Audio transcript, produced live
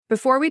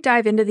Before we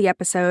dive into the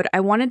episode, I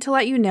wanted to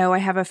let you know I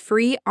have a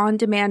free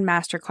on-demand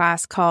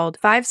masterclass called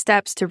 5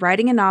 Steps to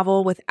Writing a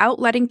Novel Without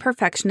Letting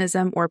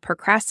Perfectionism or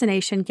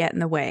Procrastination Get in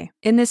the Way.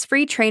 In this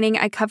free training,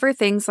 I cover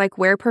things like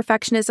where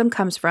perfectionism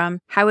comes from,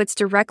 how it's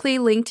directly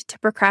linked to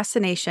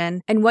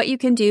procrastination, and what you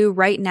can do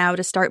right now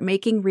to start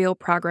making real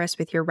progress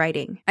with your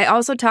writing. I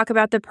also talk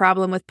about the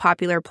problem with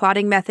popular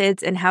plotting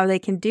methods and how they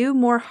can do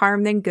more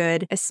harm than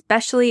good,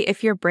 especially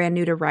if you're brand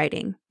new to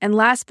writing. And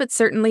last but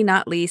certainly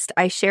not least,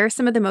 I share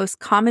some of the most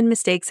common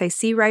mistakes I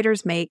see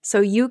writers make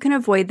so you can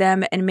avoid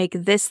them and make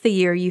this the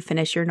year you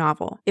finish your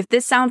novel. If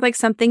this sounds like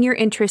something you're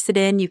interested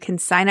in, you can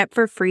sign up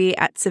for free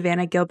at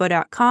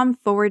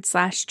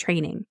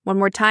savannahgilbo.com/training. One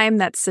more time,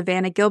 that's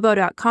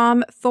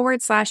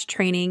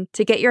savannahgilbo.com/training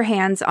to get your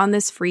hands on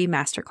this free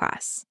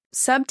masterclass.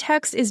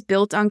 Subtext is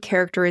built on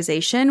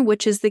characterization,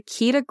 which is the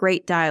key to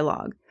great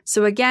dialogue.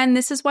 So again,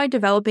 this is why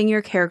developing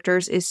your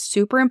characters is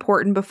super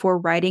important before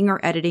writing or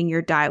editing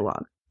your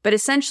dialogue. But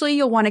essentially,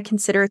 you'll want to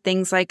consider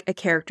things like a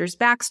character's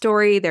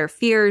backstory, their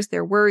fears,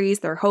 their worries,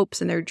 their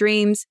hopes, and their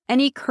dreams,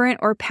 any current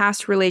or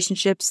past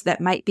relationships that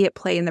might be at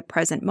play in the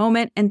present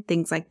moment, and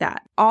things like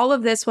that. All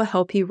of this will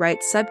help you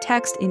write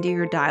subtext into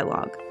your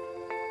dialogue.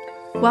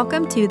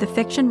 Welcome to the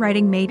Fiction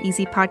Writing Made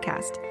Easy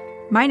podcast.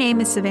 My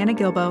name is Savannah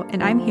Gilbo,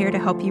 and I'm here to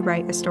help you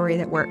write a story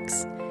that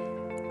works.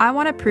 I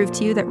want to prove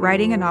to you that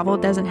writing a novel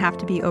doesn't have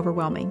to be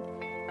overwhelming.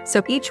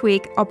 So each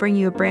week, I'll bring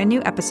you a brand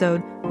new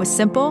episode with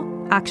simple,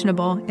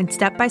 actionable, and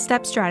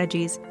step-by-step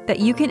strategies that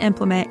you can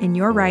implement in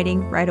your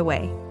writing right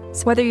away.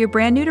 So whether you're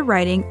brand new to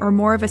writing or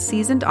more of a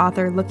seasoned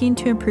author looking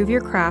to improve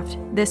your craft,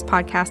 this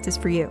podcast is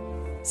for you.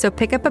 So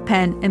pick up a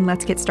pen and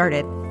let's get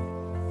started.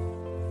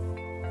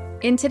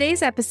 In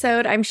today's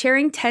episode, I'm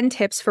sharing 10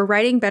 tips for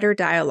writing better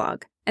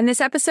dialogue. And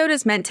this episode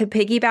is meant to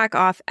piggyback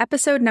off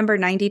episode number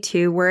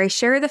 92, where I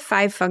share the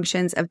 5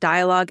 functions of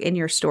dialogue in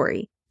your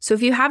story. So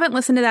if you haven't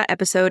listened to that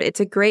episode, it's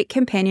a great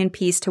companion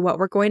piece to what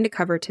we're going to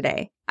cover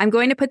today. I'm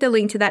going to put the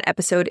link to that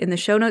episode in the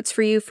show notes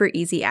for you for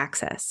easy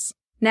access.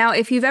 Now,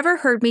 if you've ever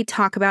heard me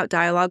talk about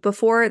dialogue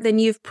before, then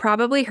you've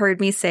probably heard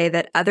me say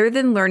that other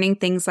than learning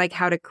things like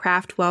how to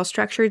craft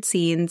well-structured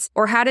scenes,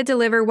 or how to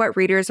deliver what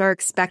readers are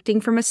expecting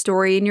from a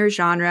story in your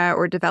genre,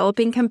 or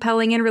developing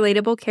compelling and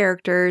relatable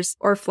characters,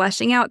 or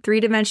fleshing out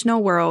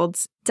 3-dimensional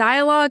worlds,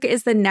 dialogue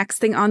is the next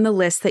thing on the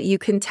list that you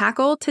can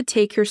tackle to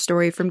take your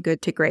story from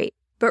good to great.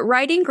 But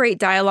writing great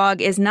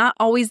dialogue is not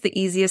always the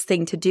easiest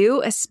thing to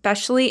do,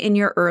 especially in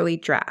your early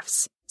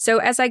drafts. So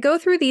as I go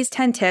through these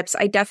 10 tips,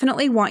 I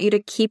definitely want you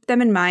to keep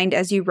them in mind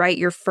as you write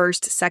your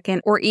first,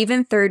 second, or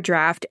even third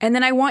draft. And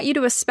then I want you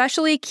to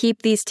especially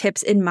keep these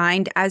tips in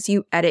mind as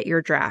you edit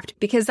your draft,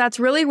 because that's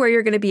really where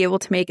you're going to be able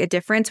to make a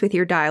difference with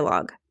your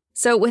dialogue.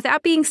 So with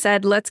that being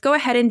said, let's go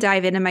ahead and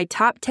dive into my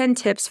top 10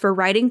 tips for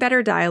writing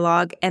better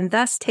dialogue and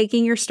thus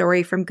taking your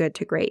story from good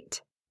to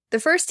great. The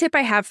first tip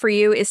I have for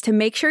you is to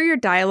make sure your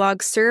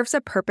dialogue serves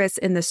a purpose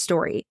in the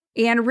story.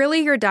 And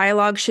really, your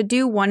dialogue should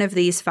do one of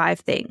these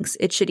 5 things.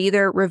 It should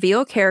either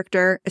reveal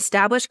character,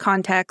 establish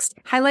context,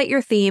 highlight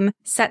your theme,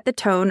 set the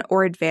tone,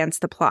 or advance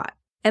the plot.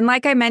 And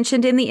like I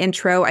mentioned in the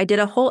intro, I did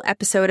a whole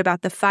episode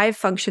about the 5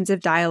 functions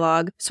of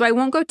dialogue, so I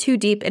won't go too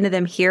deep into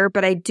them here,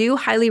 but I do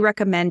highly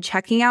recommend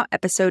checking out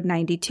episode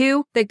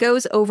 92 that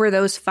goes over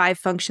those 5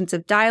 functions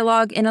of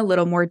dialogue in a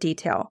little more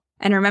detail.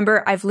 And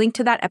remember, I've linked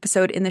to that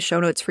episode in the show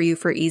notes for you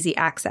for easy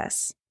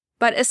access.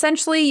 But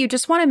essentially, you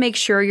just want to make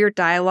sure your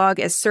dialogue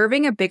is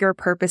serving a bigger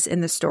purpose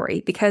in the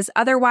story, because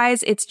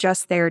otherwise it's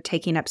just there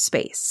taking up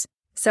space.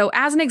 So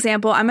as an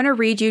example, I'm going to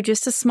read you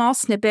just a small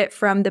snippet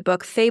from the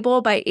book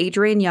Fable by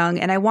Adrienne Young,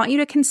 and I want you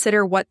to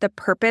consider what the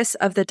purpose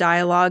of the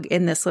dialogue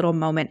in this little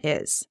moment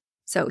is.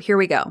 So here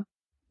we go.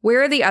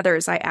 "Where are the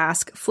others?" I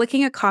ask,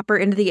 flicking a copper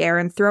into the air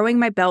and throwing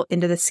my belt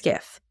into the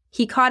skiff.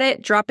 He caught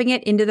it, dropping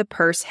it into the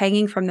purse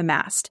hanging from the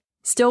mast.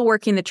 "Still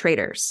working the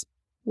traders."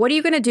 "What are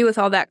you going to do with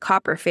all that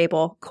copper,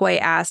 Fable?" Coy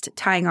asked,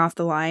 tying off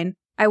the line.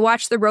 I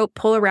watched the rope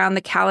pull around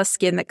the callous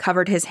skin that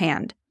covered his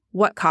hand.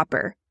 "What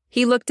copper?"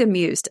 He looked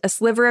amused, a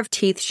sliver of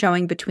teeth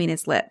showing between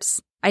his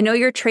lips. "I know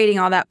you're trading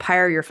all that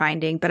pyre you're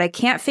finding, but I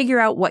can't figure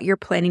out what you're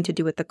planning to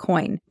do with the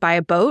coin. Buy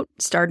a boat?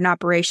 Start an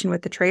operation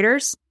with the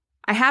traders?"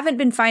 "I haven't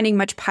been finding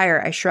much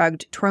pyre," I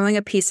shrugged, twirling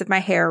a piece of my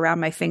hair around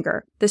my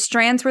finger. The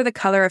strands were the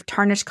color of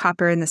tarnished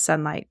copper in the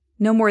sunlight.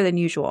 No more than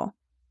usual.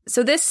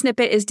 So this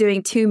snippet is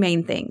doing 2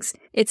 main things.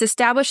 It's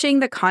establishing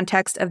the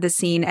context of the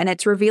scene, and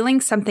it's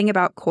revealing something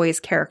about Coy's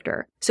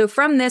character. So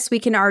from this, we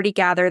can already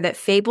gather that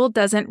Fable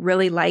doesn't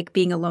really like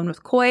being alone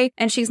with Coy,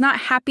 and she's not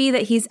happy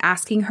that he's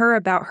asking her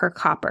about her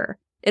copper.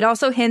 It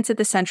also hints at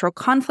the central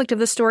conflict of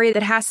the story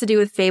that has to do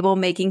with Fable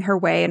making her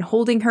way and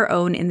holding her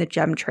own in the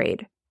gem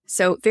trade.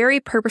 So very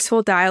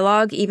purposeful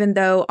dialogue, even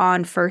though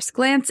on first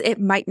glance, it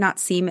might not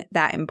seem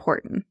that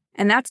important.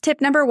 And that's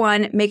tip number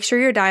 1, make sure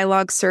your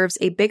dialogue serves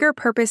a bigger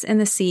purpose in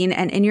the scene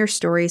and in your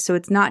story so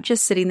it's not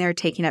just sitting there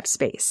taking up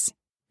space.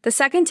 The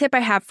second tip I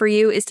have for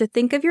you is to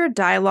think of your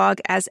dialogue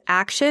as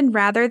action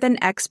rather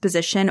than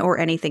exposition or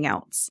anything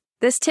else.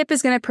 This tip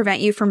is going to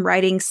prevent you from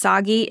writing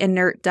soggy,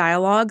 inert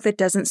dialogue that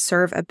doesn't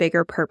serve a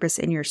bigger purpose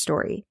in your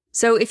story.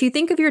 So if you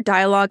think of your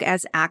dialogue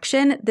as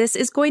action, this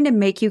is going to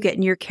make you get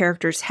in your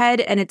character's head,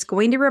 and it's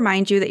going to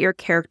remind you that your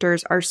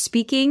characters are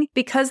speaking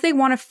because they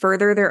want to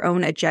further their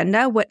own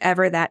agenda,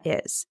 whatever that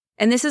is.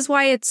 And this is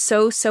why it's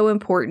so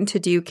important to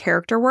do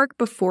character work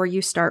before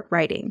you start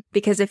writing.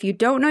 Because if you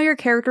don't know your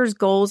character's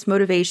goals,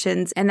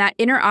 motivations, and that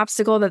inner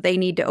obstacle that they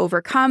need to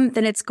overcome,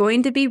 then it's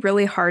going to be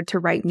really hard to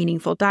write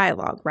meaningful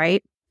dialogue,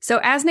 right? So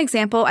as an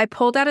example, I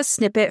pulled out a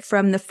snippet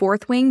from The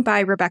Fourth Wing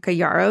by Rebecca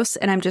Yarros,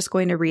 and I'm just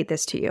going to read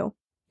this to you.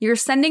 "You're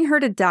sending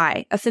her to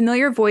die. A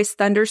familiar voice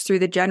thunders through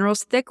the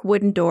general's thick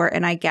wooden door,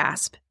 and I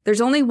gasp.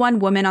 There's only one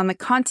woman on the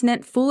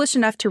continent foolish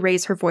enough to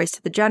raise her voice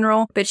to the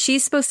general, but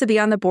she's supposed to be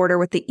on the border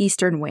with the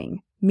Eastern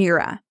Wing.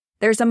 Mira."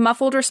 There's a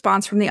muffled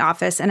response from the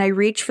office, and I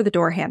reach for the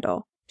door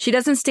handle. "She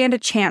doesn't stand a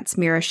chance,"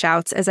 Mira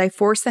shouts as I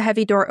force the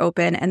heavy door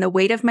open and the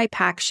weight of my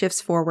pack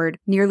shifts forward,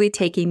 nearly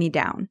taking me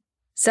down.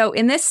 So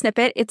in this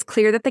snippet, it's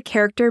clear that the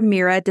character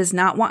Mira does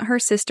not want her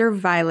sister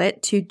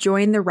Violet to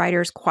join the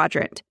writer's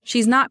quadrant.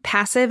 She's not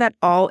passive at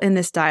all in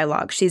this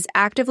dialogue. She's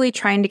actively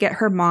trying to get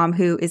her mom,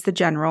 who is the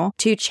general,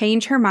 to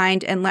change her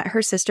mind and let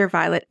her sister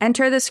Violet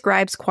enter the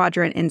scribe's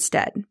quadrant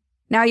instead.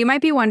 Now, you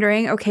might be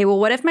wondering, okay, well,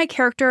 what if my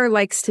character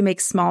likes to make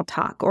small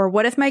talk? Or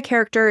what if my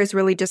character is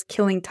really just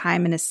killing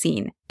time in a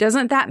scene?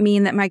 Doesn't that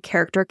mean that my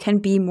character can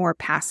be more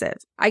passive?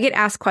 I get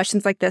asked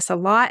questions like this a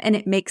lot, and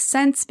it makes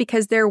sense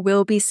because there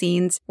will be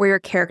scenes where your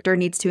character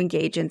needs to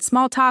engage in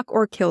small talk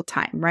or kill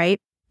time, right?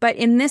 But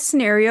in this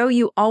scenario,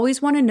 you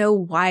always want to know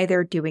why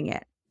they're doing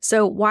it.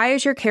 So why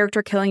is your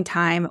character killing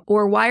time,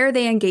 or why are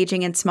they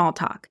engaging in small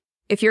talk?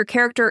 If your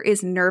character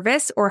is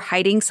nervous or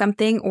hiding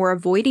something or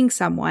avoiding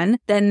someone,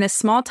 then the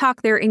small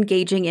talk they're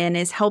engaging in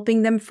is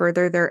helping them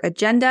further their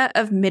agenda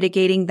of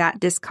mitigating that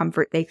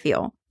discomfort they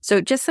feel.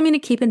 So just something to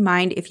keep in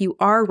mind if you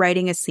are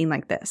writing a scene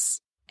like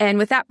this. And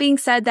with that being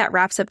said, that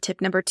wraps up tip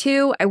number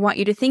 2. I want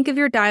you to think of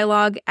your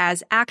dialogue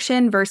as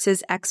action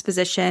versus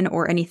exposition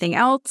or anything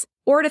else,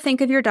 or to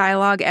think of your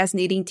dialogue as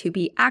needing to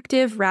be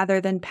active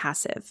rather than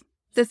passive.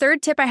 The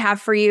third tip I have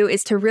for you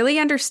is to really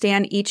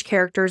understand each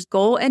character's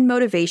goal and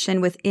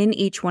motivation within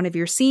each one of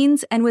your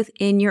scenes and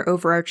within your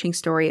overarching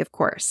story, of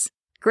course.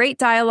 Great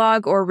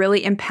dialogue or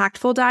really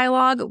impactful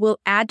dialogue will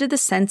add to the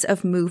sense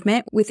of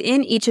movement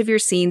within each of your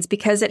scenes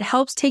because it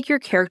helps take your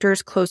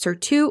characters closer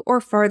to or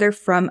farther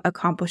from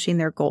accomplishing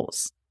their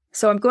goals.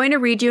 So I'm going to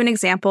read you an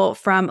example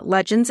from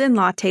Legends and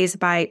Lattes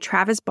by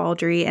Travis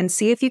Baldree and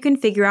see if you can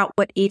figure out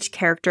what each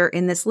character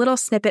in this little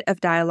snippet of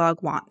dialogue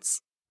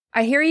wants.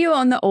 "I hear you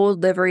own the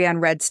old livery on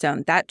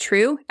Redstone. That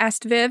true?"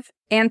 asked Viv.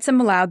 Ansem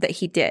allowed that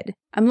he did.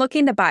 "I'm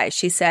looking to buy,"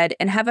 she said,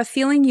 "and have a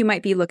feeling you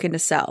might be looking to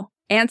sell."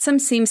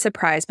 Ansem seemed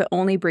surprised, but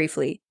only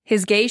briefly.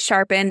 His gaze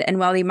sharpened, and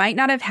while he might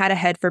not have had a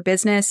head for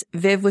business,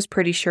 Viv was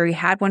pretty sure he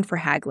had one for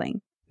haggling.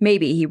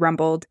 "Maybe," he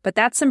rumbled, "but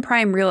that's some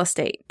prime real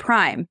estate.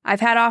 Prime. I've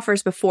had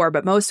offers before,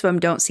 but most of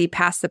them don't see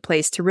past the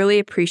place to really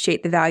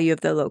appreciate the value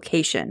of the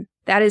location.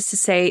 That is to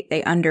say,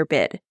 they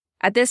underbid."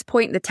 At this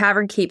point, the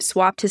tavern keep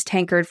swapped his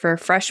tankard for a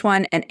fresh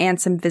one, and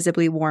Ansem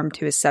visibly warmed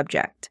to his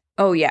subject.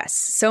 "Oh yes,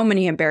 so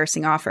many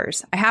embarrassing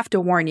offers. I have to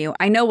warn you,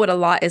 I know what a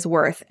lot is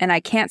worth, and I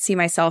can't see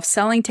myself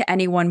selling to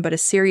anyone but a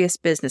serious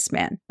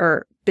businessman.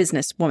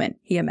 Businesswoman,"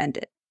 he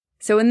amended.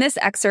 So in this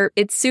excerpt,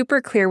 it's super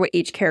clear what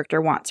each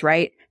character wants,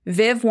 right?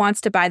 Viv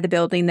wants to buy the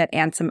building that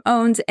Ansem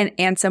owns, and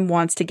Ansem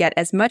wants to get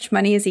as much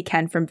money as he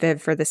can from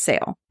Viv for the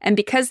sale. And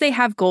because they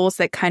have goals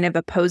that kind of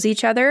oppose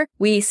each other,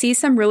 we see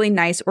some really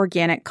nice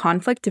organic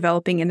conflict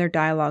developing in their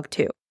dialogue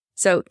too.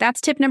 So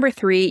that's tip number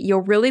 3.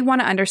 You'll really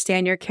want to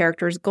understand your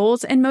character's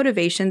goals and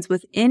motivations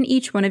within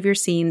each one of your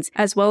scenes,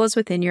 as well as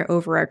within your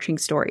overarching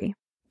story.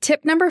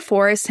 Tip number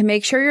 4 is to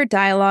make sure your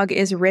dialogue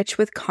is rich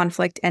with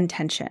conflict and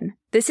tension.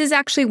 This is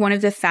actually one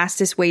of the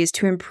fastest ways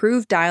to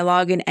improve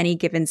dialogue in any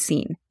given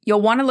scene.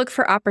 You'll want to look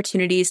for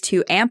opportunities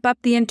to amp up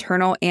the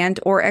internal and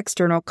or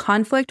external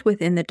conflict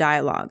within the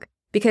dialogue.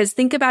 Because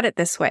think about it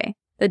this way.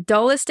 The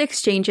dullest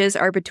exchanges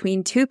are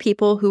between two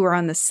people who are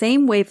on the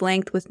same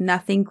wavelength with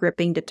nothing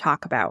gripping to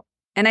talk about.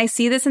 And I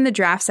see this in the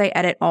drafts I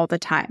edit all the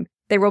time.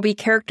 There will be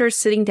characters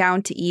sitting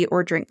down to eat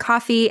or drink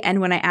coffee, and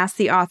when I ask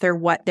the author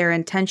what their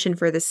intention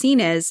for the scene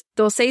is,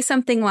 they'll say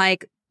something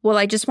like, "Well,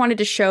 I just wanted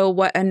to show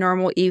what a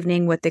normal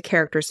evening with the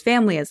character's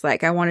family is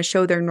like. I want to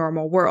show their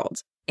normal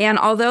world." And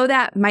although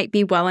that might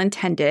be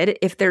well-intended,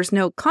 if there's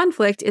no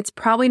conflict, it's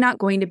probably not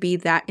going to be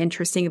that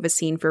interesting of a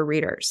scene for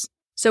readers.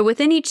 So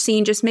within each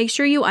scene, just make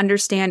sure you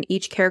understand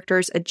each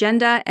character's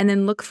agenda and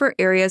then look for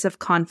areas of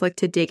conflict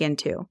to dig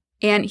into.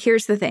 And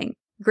here's the thing.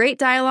 Great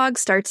dialogue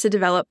starts to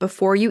develop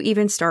before you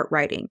even start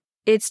writing.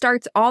 It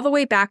starts all the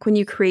way back when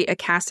you create a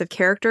cast of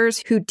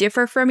characters who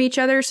differ from each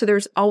other, so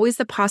there's always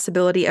the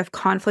possibility of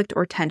conflict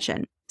or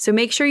tension. So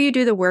make sure you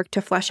do the work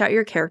to flesh out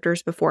your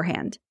characters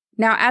beforehand.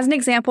 Now, as an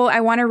example, I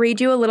want to read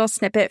you a little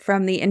snippet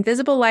from The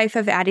Invisible Life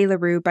of Addie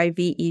LaRue by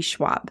V.E.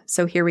 Schwab.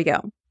 So here we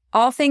go.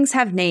 "All things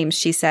have names,"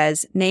 she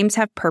says. "Names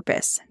have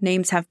purpose.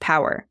 Names have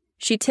power."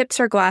 She tips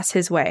her glass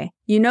his way.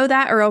 "You know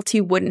that, or else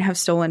you wouldn't have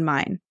stolen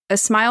mine." A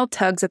smile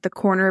tugs at the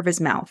corner of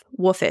his mouth,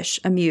 wolfish,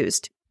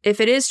 amused.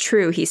 "If it is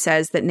true," he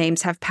says, "that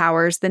names have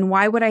powers, then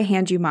why would I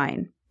hand you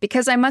mine?"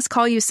 Because I must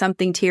call you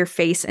something to your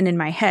face and in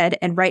my head,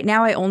 and right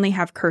now I only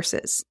have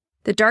curses.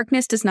 The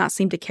darkness does not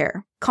seem to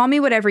care. Call me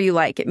whatever you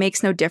like, it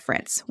makes no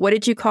difference. What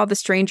did you call the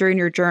stranger in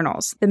your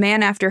journals, the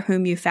man after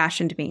whom you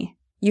fashioned me?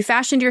 You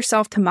fashioned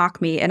yourself to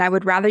mock me, and I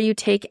would rather you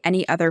take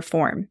any other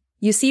form.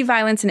 You see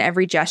violence in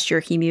every gesture,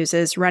 he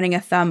muses, running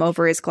a thumb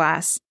over his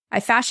glass. I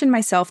fashioned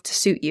myself to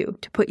suit you,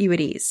 to put you at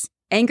ease.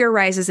 Anger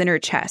rises in her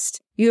chest.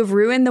 You have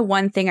ruined the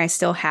one thing I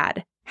still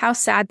had. How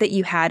sad that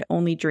you had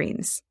only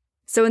dreams.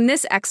 So in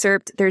this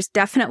excerpt, there's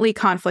definitely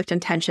conflict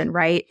and tension,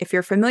 right? If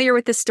you're familiar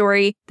with this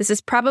story, this is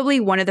probably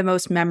one of the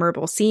most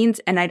memorable scenes,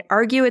 and I'd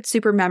argue it's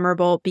super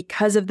memorable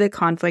because of the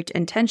conflict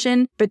and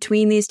tension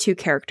between these two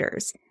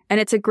characters. And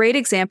it's a great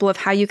example of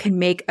how you can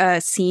make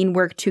a scene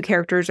where two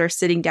characters are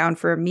sitting down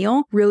for a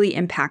meal really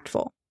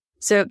impactful.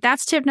 So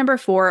that's tip number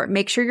 4.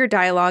 Make sure your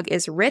dialogue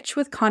is rich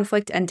with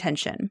conflict and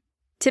tension.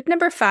 Tip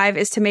number 5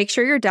 is to make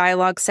sure your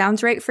dialogue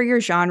sounds right for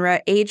your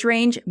genre, age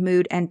range,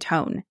 mood, and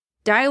tone.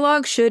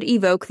 Dialogue should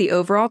evoke the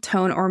overall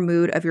tone or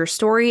mood of your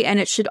story,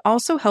 and it should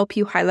also help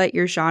you highlight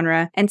your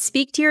genre and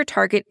speak to your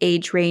target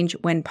age range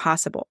when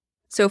possible.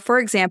 So, for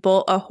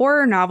example, a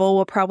horror novel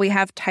will probably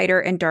have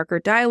tighter and darker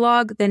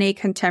dialogue than a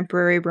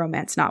contemporary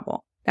romance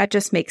novel. That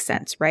just makes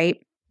sense, right?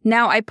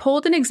 Now, I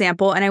pulled an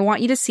example, and I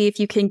want you to see if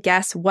you can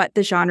guess what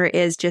the genre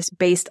is just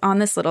based on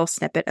this little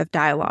snippet of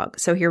dialogue.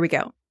 So here we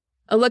go.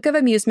 A look of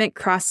amusement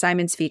crossed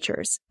Simon's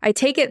features. I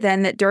take it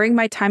then that during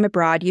my time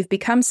abroad, you've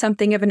become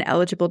something of an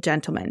eligible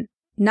gentleman.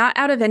 Not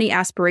out of any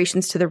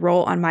aspirations to the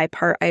role on my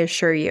part, I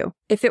assure you.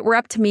 If it were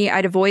up to me,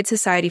 I'd avoid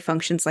society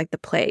functions like the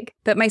plague.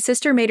 But my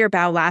sister made her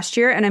bow last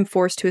year, and I'm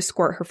forced to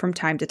escort her from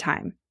time to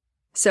time.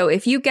 So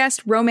if you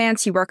guessed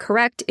romance, you are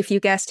correct. If you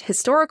guessed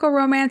historical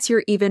romance,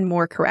 you're even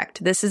more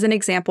correct. This is an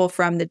example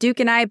from The Duke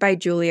and I by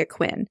Julia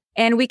Quinn.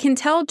 And we can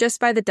tell just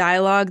by the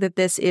dialogue that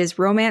this is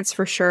romance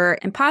for sure,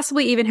 and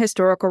possibly even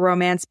historical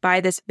romance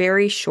by this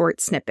very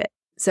short snippet.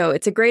 So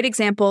it's a great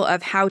example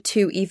of how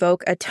to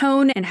evoke a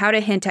tone and how to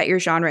hint at your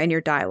genre in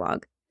your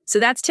dialogue. So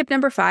that's tip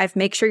number 5.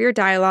 Make sure your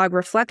dialogue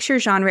reflects your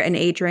genre and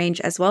age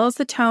range, as well as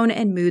the tone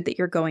and mood that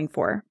you're going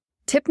for.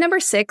 Tip number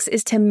 6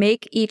 is to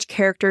make each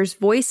character's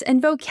voice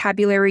and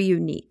vocabulary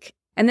unique.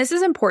 And this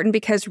is important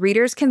because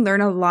readers can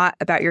learn a lot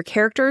about your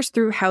characters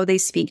through how they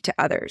speak to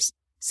others.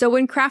 So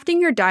when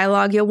crafting your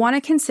dialogue, you'll want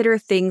to consider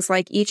things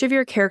like each of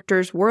your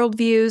characters'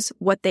 worldviews,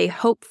 what they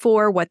hope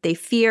for, what they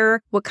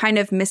fear, what kind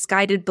of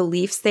misguided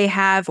beliefs they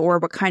have, or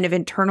what kind of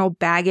internal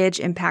baggage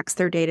impacts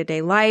their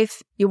day-to-day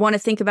life. You want to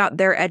think about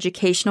their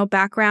educational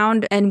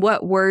background and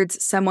what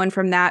words someone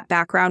from that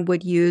background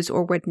would use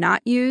or would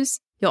not use.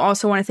 You'll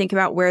also want to think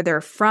about where they're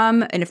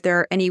from and if there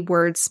are any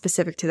words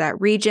specific to that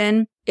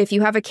region. If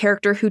you have a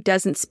character who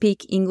doesn't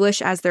speak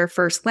English as their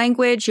first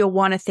language, you'll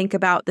want to think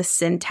about the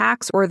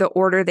syntax or the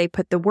order they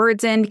put the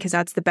words in, because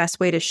that's the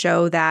best way to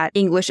show that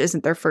English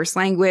isn't their first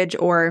language,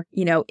 or,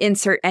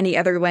 insert any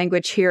other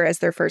language here as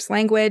their first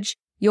language.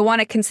 You'll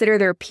want to consider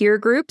their peer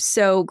groups.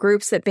 So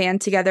groups that band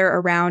together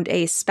around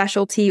a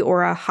specialty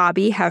or a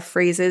hobby have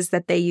phrases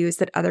that they use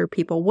that other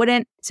people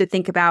wouldn't. So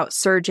think about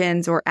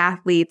surgeons or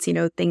athletes,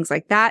 things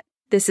like that.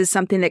 This is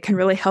something that can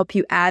really help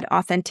you add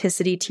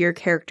authenticity to your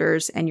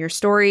characters and your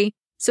story.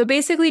 So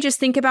basically just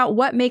think about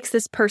what makes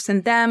this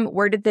person them,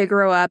 where did they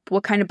grow up,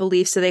 what kind of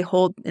beliefs do they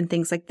hold, and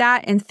things like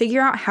that, and figure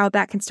out how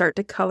that can start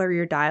to color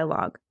your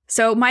dialogue.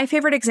 So my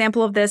favorite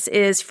example of this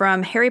is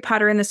from Harry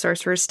Potter and the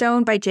Sorcerer's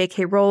Stone by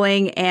J.K.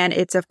 Rowling, and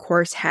it's of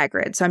course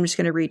Hagrid. So I'm just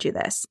going to read you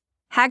this.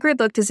 Hagrid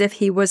looked as if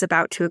he was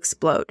about to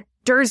explode.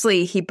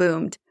 Dursley, he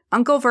boomed.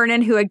 Uncle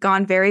Vernon, who had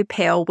gone very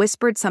pale,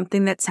 whispered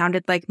something that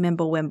sounded like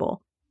Mimblewimble.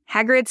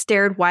 Hagrid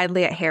stared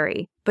widely at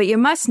Harry. But you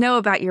must know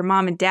about your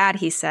mom and dad,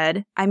 he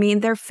said. I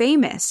mean, they're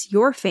famous.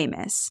 You're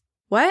famous.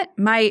 What?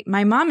 My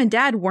mom and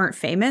dad weren't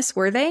famous,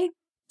 were they?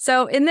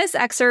 So in this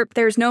excerpt,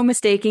 there's no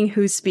mistaking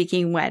who's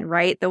speaking when,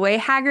 right? The way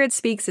Hagrid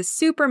speaks is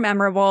super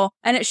memorable,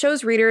 and it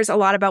shows readers a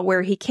lot about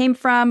where he came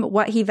from,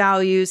 what he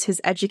values,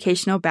 his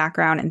educational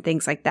background, and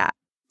things like that.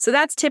 So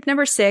that's tip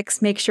number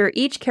 6. Make sure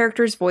each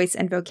character's voice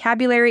and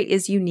vocabulary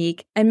is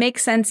unique and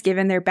makes sense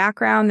given their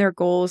background, their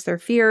goals, their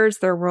fears,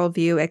 their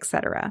worldview,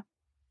 etc.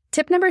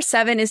 Tip number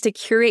 7 is to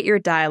curate your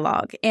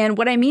dialogue. And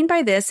what I mean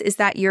by this is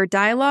that your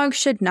dialogue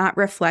should not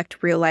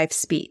reflect real-life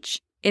speech.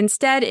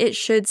 Instead, it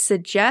should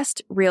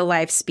suggest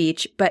real-life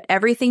speech, but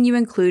everything you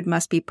include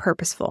must be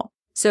purposeful.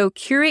 So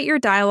curate your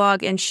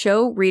dialogue and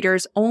show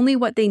readers only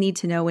what they need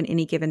to know in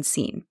any given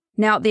scene.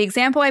 Now, the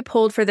example I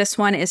pulled for this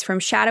one is from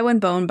Shadow and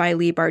Bone by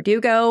Leigh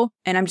Bardugo,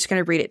 and I'm just going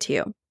to read it to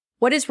you.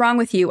 What is wrong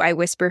with you? I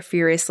whisper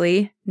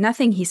furiously.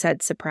 Nothing, he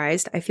said,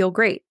 surprised. I feel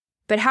great.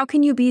 But how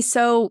can you be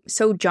so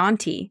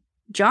jaunty?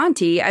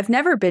 Jaunty? I've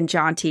never been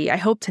jaunty. I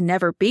hope to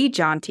never be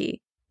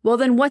jaunty. Well,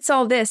 then what's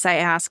all this? I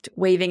asked,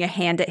 waving a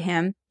hand at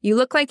him. You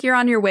look like you're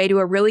on your way to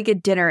a really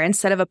good dinner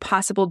instead of a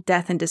possible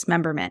death and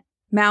dismemberment.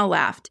 Mal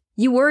laughed.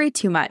 You worry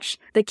too much.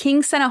 The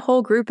king sent a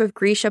whole group of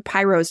Grisha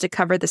pyros to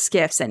cover the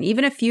skiffs, and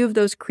even a few of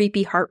those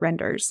creepy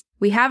heartrenders.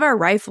 We have our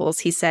rifles,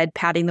 he said,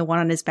 patting the one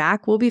on his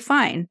back. We'll be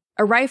fine.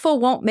 A rifle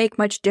won't make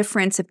much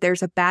difference if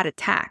there's a bad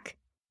attack.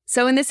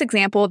 So in this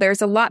example,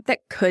 there's a lot that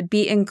could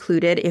be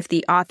included if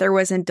the author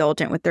was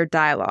indulgent with their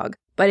dialogue.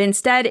 But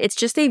instead, it's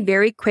just a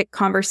very quick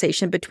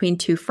conversation between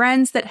two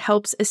friends that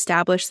helps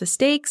establish the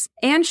stakes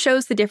and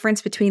shows the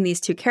difference between these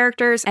two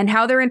characters and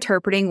how they're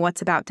interpreting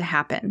what's about to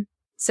happen.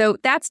 So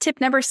that's tip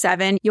number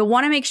 7. You'll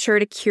want to make sure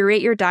to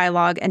curate your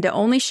dialogue and to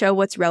only show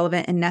what's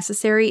relevant and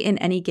necessary in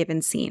any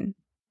given scene.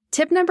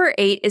 Tip number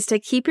 8 is to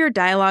keep your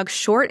dialogue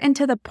short and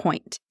to the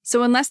point.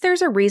 So unless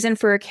there's a reason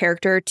for a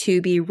character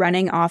to be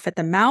running off at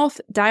the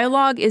mouth,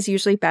 dialogue is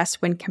usually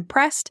best when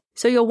compressed,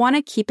 so you'll want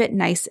to keep it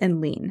nice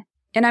and lean.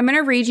 And I'm going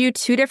to read you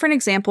 2 different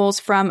examples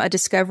from A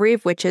Discovery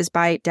of Witches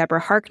by Deborah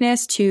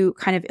Harkness to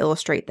kind of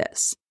illustrate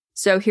this.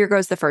 So here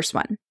goes the first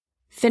one.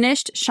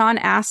 Finished, Sean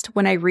asked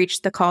when I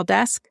reached the call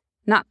desk.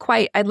 Not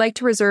quite, I'd like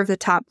to reserve the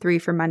top 3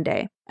 for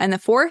Monday. And the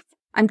 4th?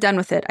 I'm done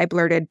with it, I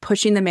blurted,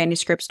 pushing the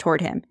manuscripts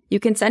toward him. You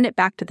can send it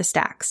back to the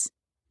stacks.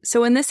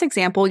 So in this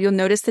example, you'll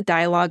notice the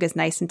dialogue is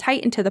nice and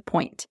tight and to the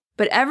point.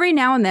 But every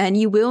now and then,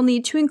 you will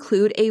need to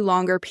include a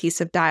longer piece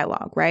of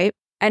dialogue, right?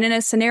 And in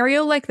a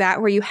scenario like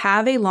that where you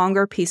have a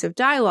longer piece of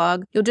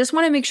dialogue, you'll just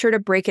want to make sure to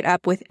break it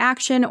up with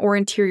action or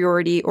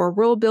interiority or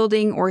world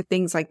building or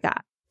things like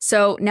that.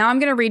 So now I'm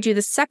going to read you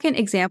the second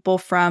example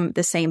from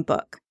the same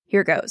book.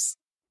 Here goes.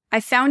 I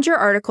found your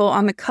article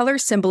on the color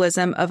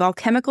symbolism of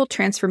alchemical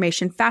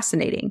transformation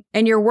fascinating,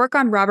 and your work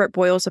on Robert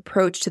Boyle's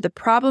approach to the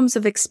problems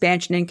of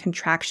expansion and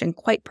contraction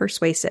quite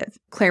persuasive,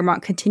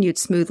 Claremont continued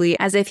smoothly,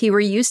 as if he were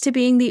used to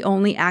being the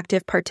only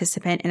active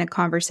participant in a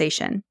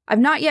conversation. I've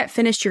not yet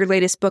finished your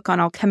latest book on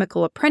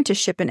alchemical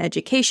apprenticeship and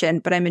education,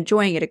 but I'm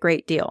enjoying it a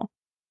great deal.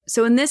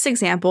 So in this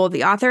example,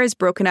 the author has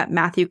broken up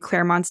Matthew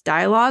Claremont's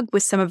dialogue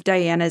with some of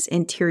Diana's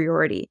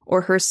interiority,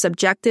 or her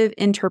subjective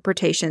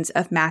interpretations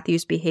of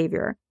Matthew's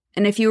behavior.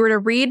 And if you were to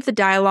read the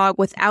dialogue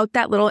without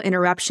that little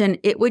interruption,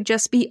 it would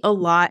just be a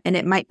lot, and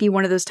it might be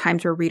one of those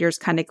times where readers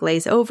kind of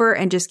glaze over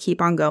and just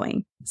keep on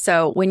going.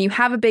 So when you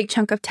have a big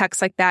chunk of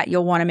text like that,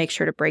 you'll want to make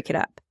sure to break it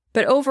up.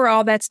 But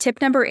overall, that's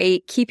tip number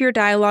 8, keep your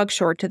dialogue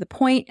short to the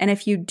point, and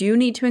if you do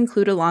need to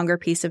include a longer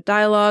piece of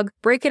dialogue,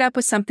 break it up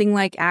with something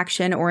like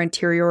action or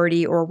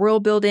interiority or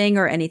world building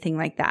or anything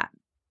like that.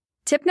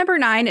 Tip number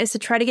 9 is to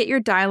try to get your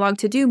dialogue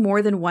to do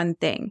more than one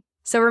thing.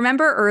 So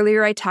remember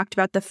earlier I talked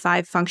about the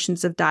 5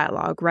 functions of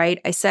dialogue, right?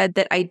 I said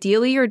that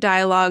ideally your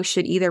dialogue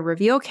should either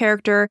reveal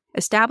character,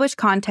 establish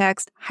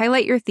context,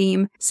 highlight your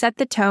theme, set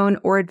the tone,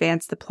 or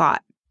advance the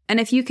plot.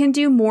 And if you can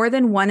do more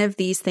than one of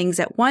these things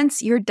at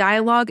once, your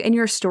dialogue and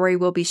your story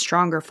will be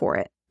stronger for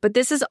it. But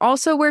this is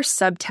also where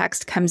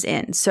subtext comes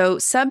in. So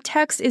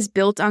subtext is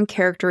built on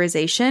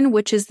characterization,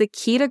 which is the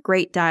key to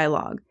great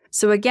dialogue.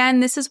 So again,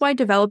 this is why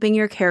developing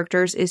your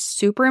characters is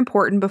super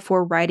important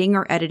before writing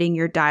or editing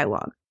your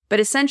dialogue. But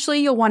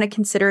essentially, you'll want to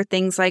consider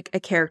things like a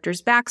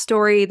character's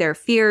backstory, their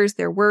fears,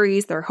 their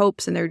worries, their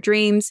hopes, and their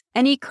dreams,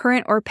 any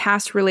current or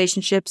past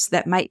relationships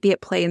that might be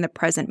at play in the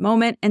present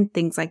moment, and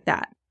things like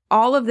that.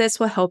 All of this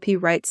will help you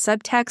write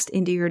subtext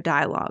into your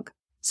dialogue.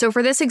 So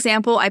for this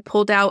example, I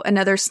pulled out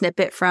another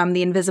snippet from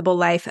The Invisible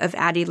Life of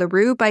Addie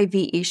LaRue by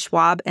V.E.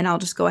 Schwab, and I'll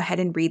just go ahead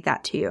and read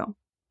that to you.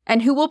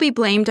 And who will be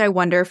blamed, I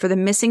wonder, for the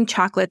missing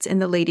chocolates in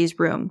the ladies'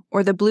 room,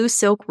 or the blue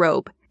silk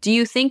robe? Do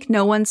you think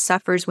no one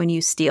suffers when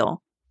you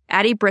steal?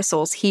 Addie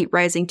bristles, heat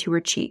rising to her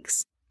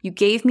cheeks. You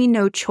gave me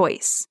no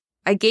choice.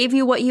 I gave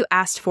you what you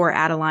asked for,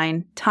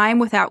 Adeline. Time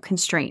without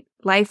constraint.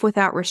 Life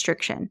without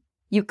restriction.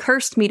 You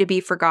cursed me to be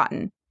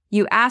forgotten.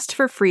 You asked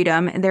for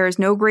freedom, and there is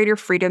no greater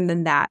freedom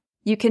than that.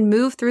 You can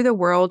move through the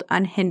world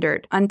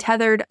unhindered,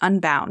 untethered,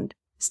 unbound.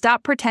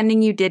 Stop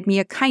pretending you did me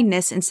a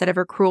kindness instead of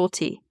a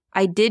cruelty.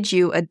 I did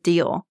you a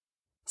deal.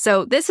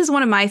 So this is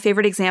one of my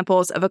favorite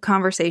examples of a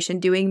conversation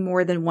doing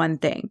more than one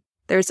thing.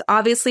 There's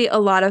obviously a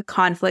lot of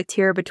conflict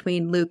here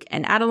between Luke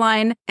and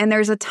Adeline, and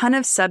there's a ton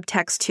of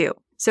subtext too.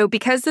 So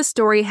because the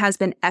story has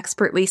been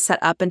expertly set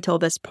up until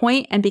this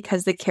point, and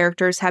because the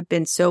characters have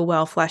been so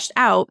well fleshed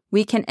out,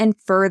 we can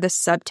infer the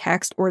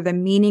subtext or the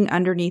meaning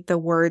underneath the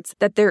words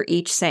that they're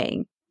each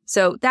saying.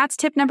 So that's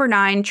tip number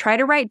 9. Try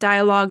to write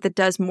dialogue that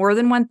does more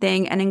than one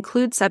thing and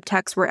include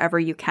subtext wherever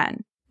you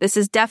can. This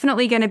is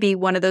definitely going to be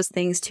one of those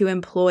things to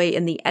employ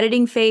in the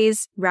editing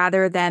phase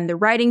rather than the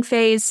writing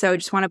phase, so I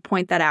just want to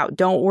point that out.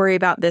 Don't worry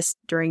about this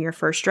during your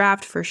first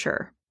draft for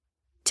sure.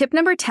 Tip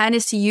number 10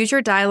 is to use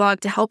your dialogue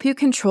to help you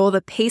control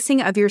the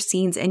pacing of your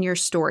scenes and your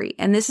story,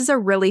 and this is a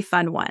really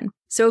fun one.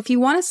 So if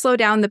you want to slow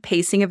down the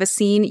pacing of a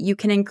scene, you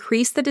can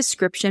increase the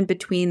description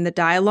between the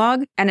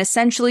dialogue and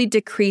essentially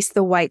decrease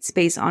the white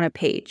space on a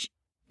page.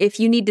 If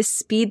you need to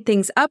speed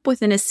things up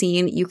within a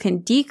scene, you can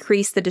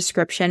decrease the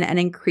description and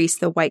increase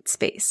the white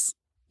space.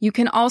 You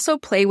can also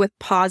play with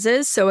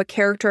pauses, so a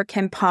character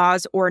can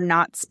pause or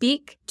not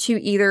speak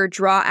to either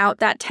draw out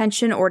that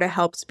tension or to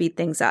help speed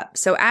things up.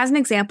 So as an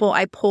example,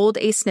 I pulled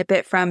a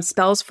snippet from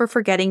Spells for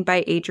Forgetting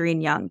by Adrienne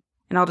Young,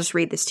 and I'll just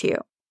read this to you.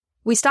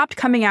 We stopped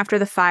coming after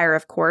the fire,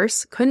 of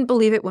course. Couldn't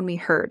believe it when we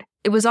heard.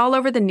 It was all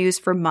over the news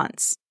for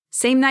months.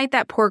 Same night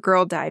that poor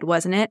girl died,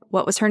 wasn't it?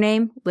 What was her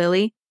name?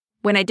 Lily?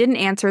 When I didn't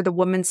answer, the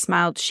woman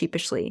smiled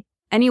sheepishly.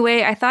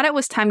 Anyway, I thought it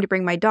was time to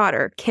bring my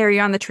daughter, carry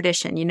on the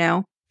tradition, you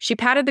know? She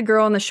patted the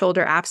girl on the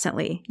shoulder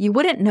absently. You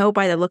wouldn't know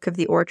by the look of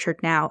the orchard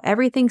now.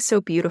 Everything's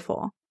so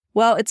beautiful.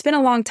 Well, it's been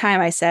a long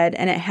time, I said,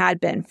 and it had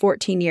been,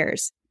 14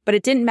 years. But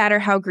it didn't matter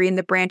how green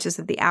the branches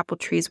of the apple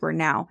trees were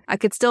now. I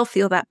could still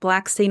feel that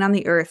black stain on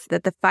the earth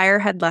that the fire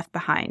had left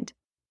behind.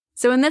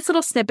 So in this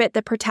little snippet,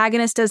 the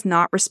protagonist does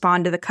not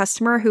respond to the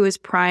customer who is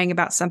prying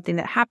about something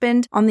that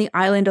happened on the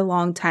island a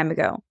long time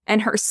ago.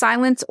 And her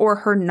silence or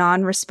her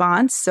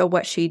non-response, so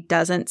what she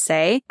doesn't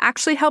say,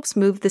 actually helps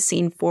move the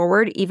scene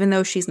forward even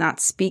though she's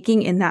not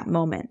speaking in that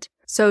moment.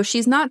 So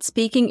she's not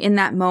speaking in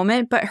that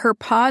moment, but her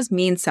pause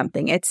means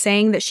something. It's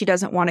saying that she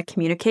doesn't want to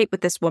communicate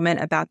with this woman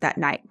about that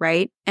night,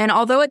 right? And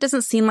although it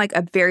doesn't seem like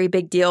a very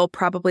big deal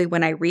probably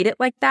when I read it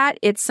like that,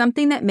 it's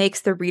something that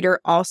makes the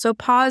reader also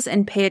pause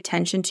and pay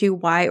attention to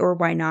why or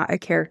why not a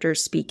character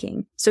is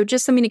speaking. So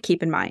just something to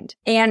keep in mind.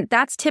 And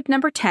that's tip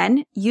number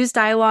 10, use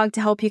dialogue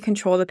to help you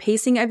control the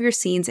pacing of your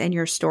scenes and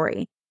your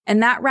story.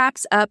 And that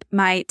wraps up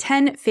my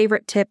 10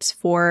 favorite tips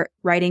for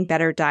writing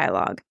better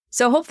dialogue.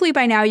 So hopefully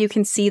by now you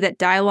can see that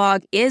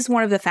dialogue is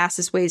one of the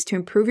fastest ways to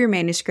improve your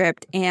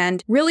manuscript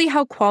and really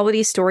how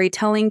quality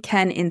storytelling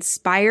can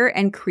inspire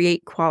and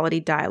create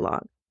quality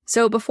dialogue.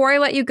 So before I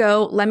let you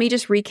go, let me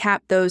just recap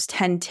those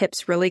 10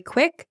 tips really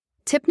quick.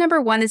 Tip number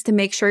 1 is to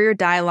make sure your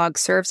dialogue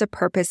serves a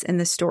purpose in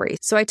the story.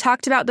 So I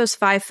talked about those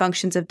 5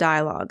 functions of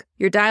dialogue.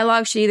 Your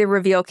dialogue should either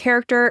reveal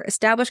character,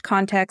 establish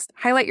context,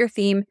 highlight your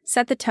theme,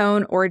 set the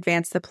tone, or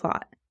advance the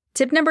plot.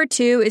 Tip number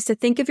 2 is to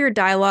think of your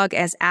dialogue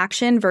as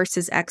action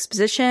versus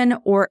exposition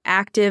or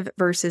active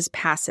versus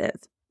passive.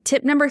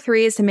 Tip number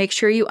 3 is to make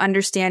sure you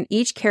understand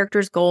each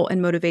character's goal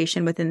and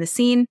motivation within the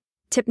scene.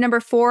 Tip number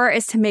 4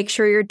 is to make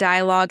sure your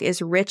dialogue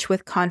is rich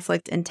with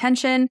conflict and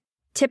tension.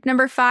 Tip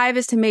number 5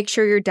 is to make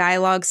sure your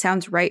dialogue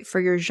sounds right for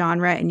your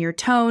genre and your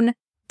tone.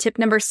 Tip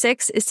number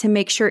 6 is to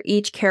make sure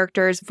each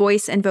character's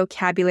voice and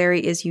vocabulary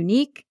is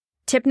unique.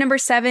 Tip number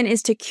 7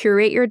 is to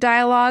curate your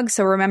dialogue.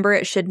 So remember,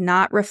 it should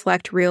not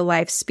reflect real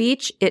life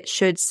speech. It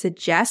should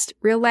suggest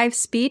real life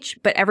speech,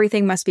 but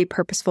everything must be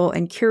purposeful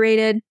and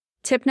curated.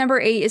 Tip number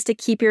 8 is to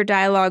keep your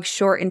dialogue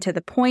short and to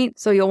the point.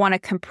 So you'll want to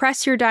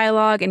compress your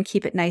dialogue and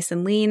keep it nice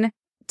and lean.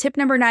 Tip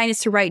number 9 is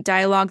to write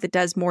dialogue that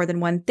does more than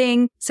one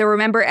thing. So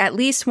remember at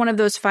least one of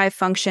those 5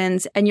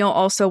 functions, and you'll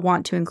also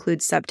want to include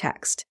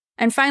subtext.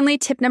 And finally,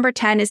 tip number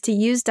 10 is to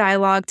use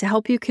dialogue to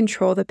help you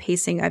control the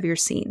pacing of your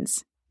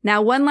scenes. Now,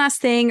 one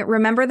last thing,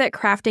 remember that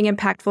crafting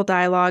impactful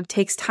dialogue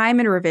takes time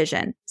and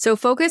revision. So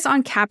focus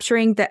on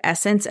capturing the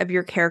essence of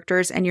your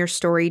characters and your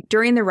story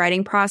during the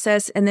writing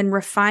process, and then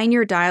refine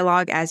your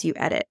dialogue as you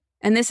edit.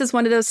 And this is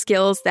one of those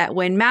skills that,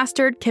 when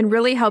mastered, can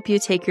really help you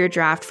take your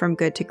draft from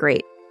good to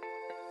great.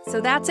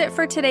 So that's it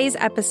for today's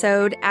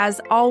episode.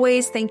 As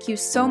always, thank you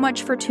so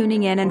much for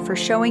tuning in and for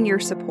showing your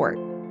support.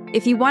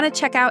 If you want to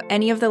check out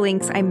any of the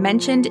links I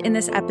mentioned in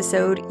this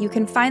episode, you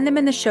can find them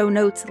in the show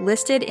notes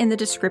listed in the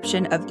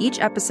description of each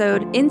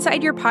episode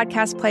inside your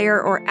podcast player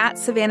or at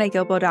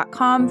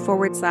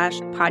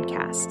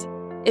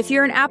savannahgilbo.com/podcast. If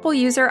you're an Apple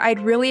user, I'd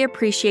really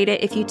appreciate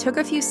it if you took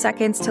a few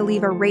seconds to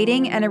leave a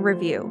rating and a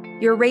review.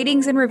 Your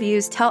ratings and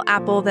reviews tell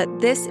Apple that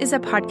this is a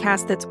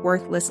podcast that's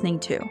worth listening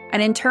to.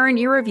 And in turn,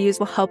 your reviews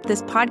will help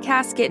this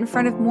podcast get in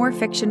front of more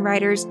fiction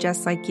writers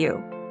just like you.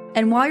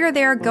 And while you're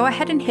there, go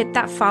ahead and hit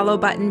that follow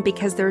button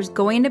because there's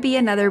going to be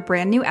another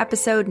brand new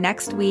episode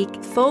next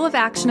week full of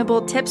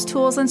actionable tips,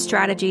 tools, and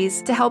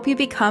strategies to help you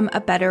become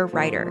a better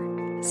writer.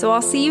 So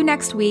I'll see you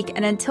next week,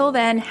 and until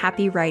then,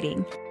 happy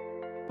writing.